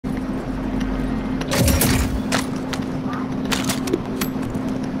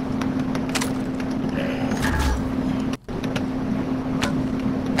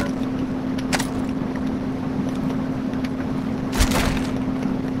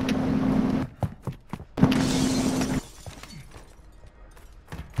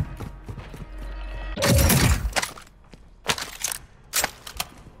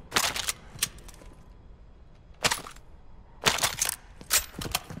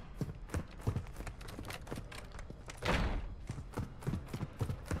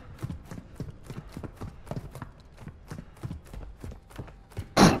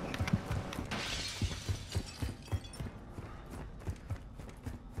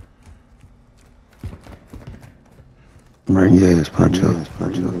Bring your ass, punch up,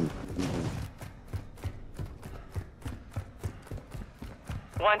 punch up.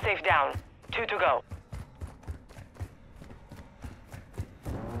 One safe down. Two to go.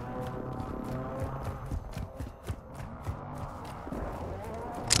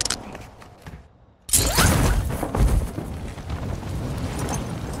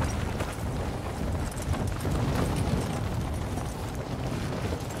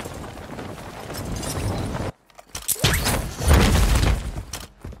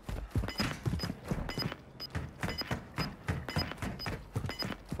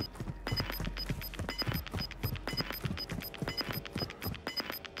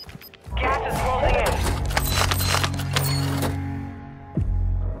 Gas is closing in.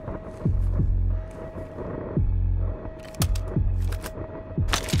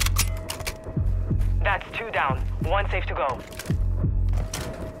 That's two down. One safe to go.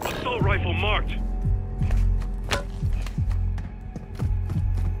 Assault rifle marked.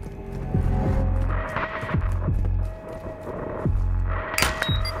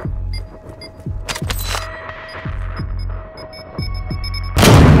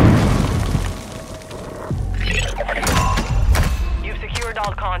 You've secured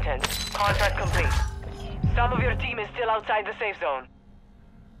all content. Contract complete. Some of your team is still outside the safe zone.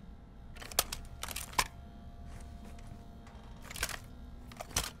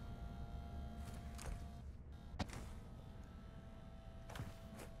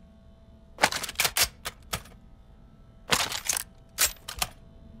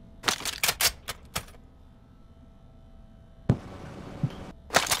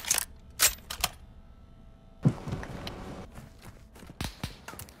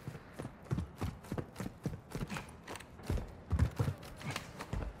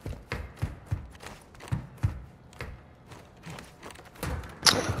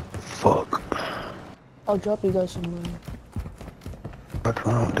 Fuck. I'll drop you guys some money. What's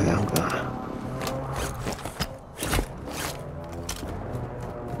wrong, damn guy?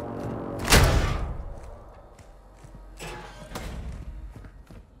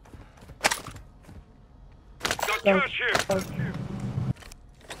 Got cash here.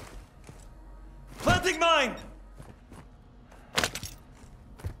 Planting mine.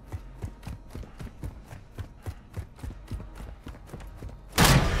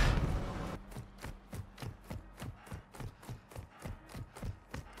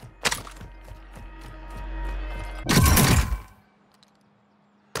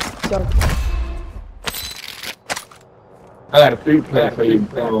 Go. I got a free play for you.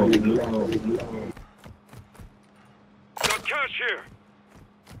 Got cash here.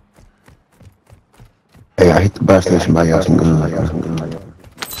 Hey, I hit the bus station by y'all some guns.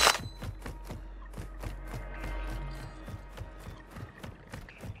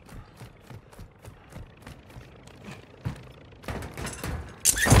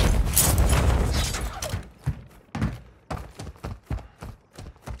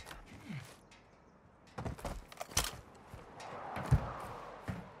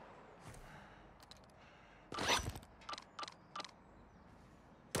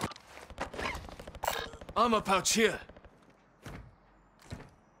 I'm a pouch here.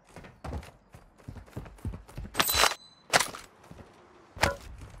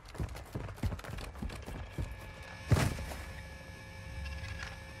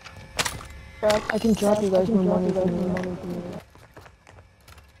 I can drop you guys more money if you need.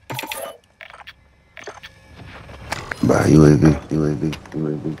 Bye, UAV.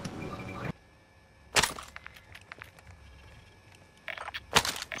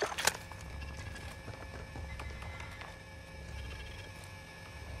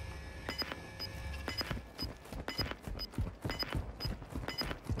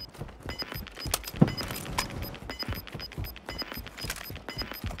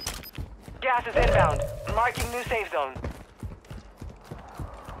 Gas is inbound. Marking new safe zone.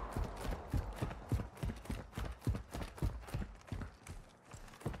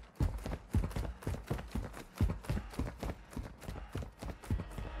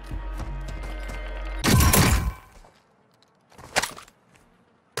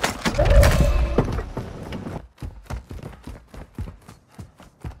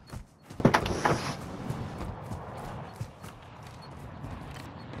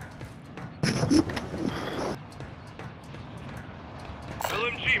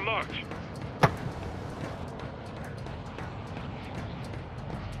 LMG marked.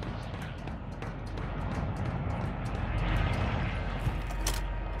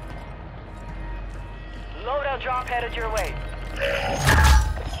 Loadout drop headed your way.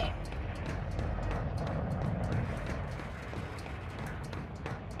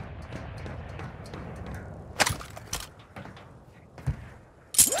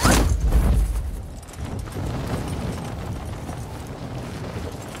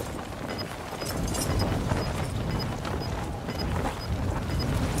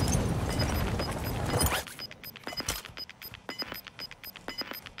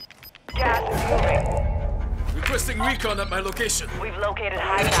 Requesting recon at my location. We've located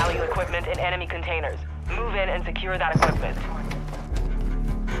high-value equipment in enemy containers. Move in and secure that equipment.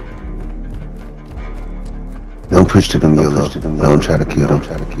 Don't push to them yellow. Don't try to kill them.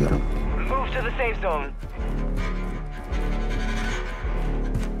 Move to the safe zone.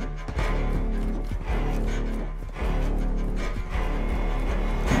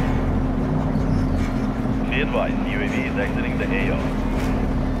 Be advised, UAV is exiting the AO.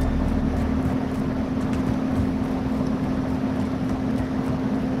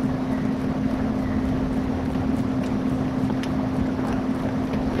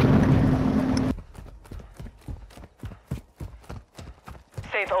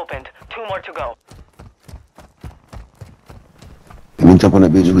 Safe opened. 2 more to go. Let me jump on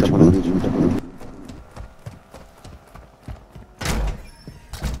that bitch with you, bro.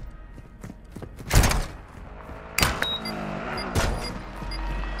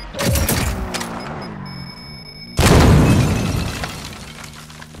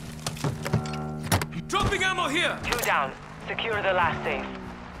 Dropping ammo here. 2 down. Secure the last safe.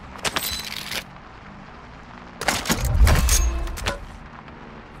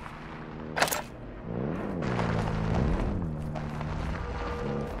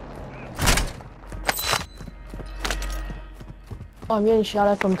 Oh, I'm getting shot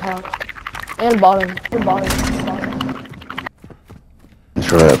at from top. And bottom.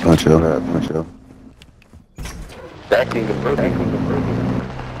 That's right, punch up. Stacking the broken.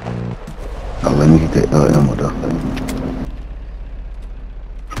 Oh, let me get that ammo though.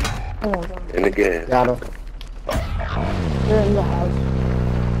 Oh my god. And again. Got him. They're in the house.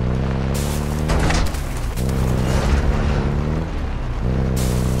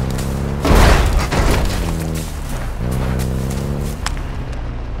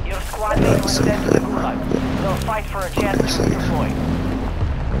 Your squad mate was sent to the gulag. They'll fight for a chance to redeploy.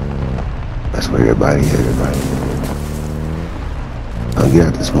 That's where everybody is. I'll get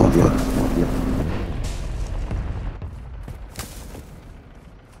out this motherfucker.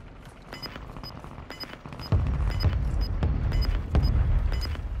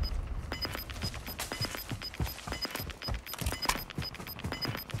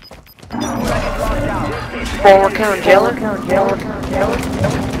 Forward count, jailer.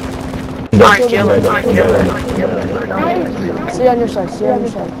 Alright, jailer. Stay on your side.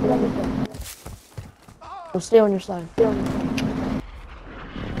 We'll stay on your side.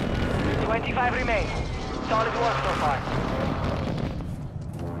 25 remain. Solid work so far.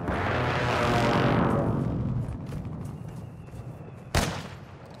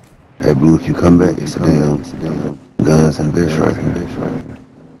 Hey, Blue, if you come back, it's a damn guns and bitch right here.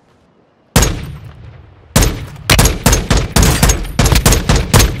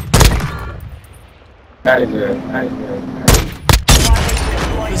 That is good.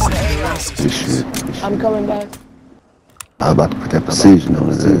 This shit. I'm coming back. I'm about to put that precision on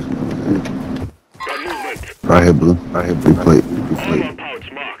his head. Right here, Blue. Replay.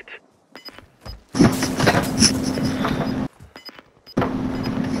 Pouch marked.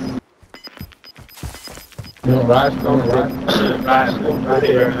 You know, right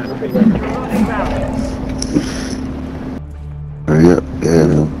here. Hurry up. Yeah.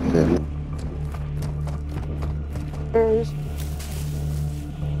 There he is.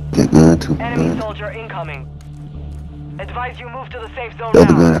 Get gun too. Enemy soldier incoming. Advise you move to the safe zone The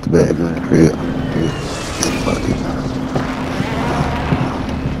other gun now. at the back. Hurry up. Fuck it.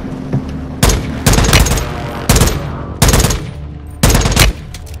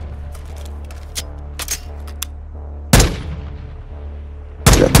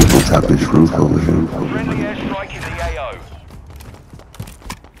 Got people on top of this roof over here. Friendly airstrike in the AO.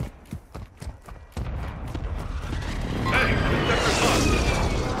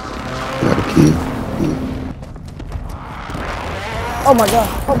 Got a kill. Oh my god.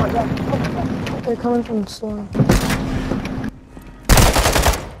 They're coming from the storm.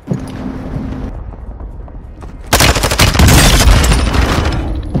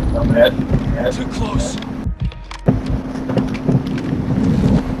 I'm head. Too close.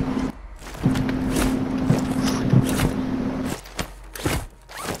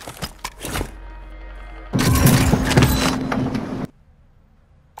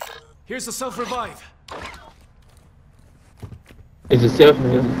 Here's the self-revive. It's a self. 10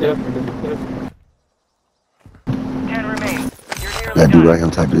 remain. You're nearly That dude done. right here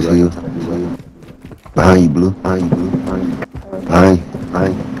on top of this hill. Behind you, Blue. Behind you.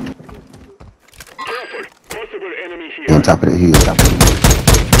 Careful. Possible enemy He here. on top of that hill.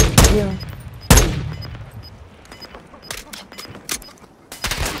 Yeah.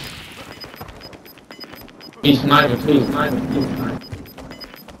 He's sniping too.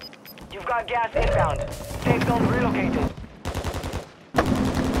 You've got got gas inbound. Safe zone relocated.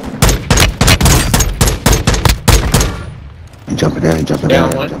 He jumping down, he jumping Down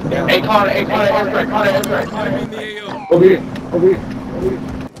down. one. Jumping down. Hey, call it, In the AO. Over here.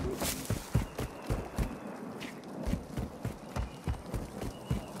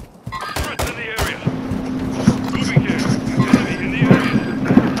 Threats in the area. Moving here. Enemy in the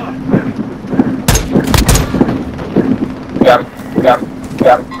area.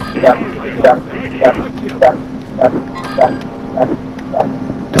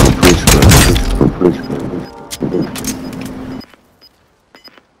 Don't push, bro. Don't push, bro.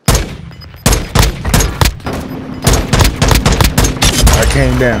 I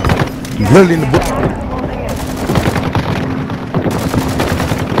came down. Literally in the book.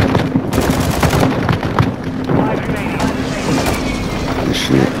 This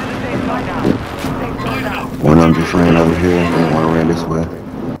shit. One of them just ran over here and one ran this way.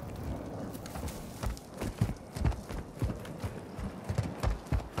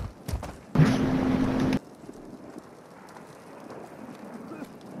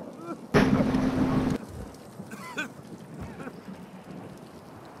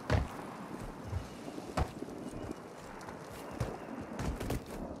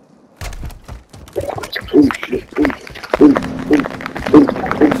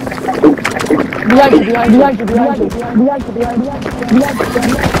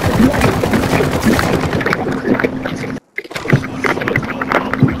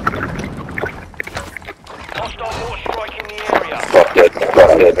 Hostile mortar strike in the area.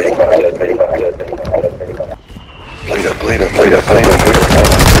 Bleed up.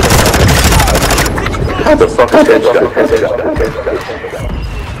 How the fuck is that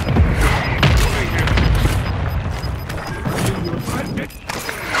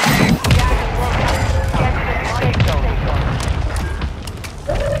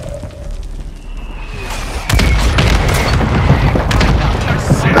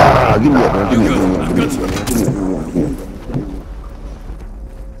Ah, give me that, man. Give me that.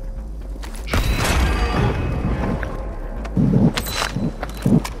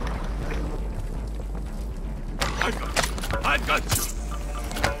 I've got you.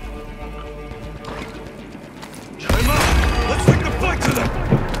 Time out. Let's take the fight to them.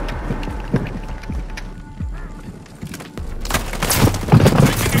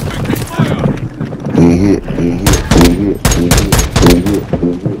 He hit.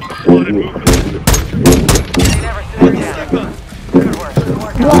 Never stood down. Good work.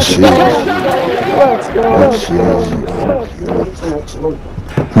 Oh shit.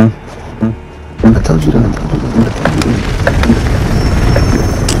 I told you that.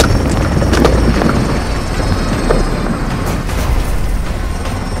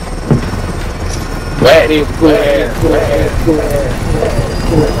 Ready, yeah.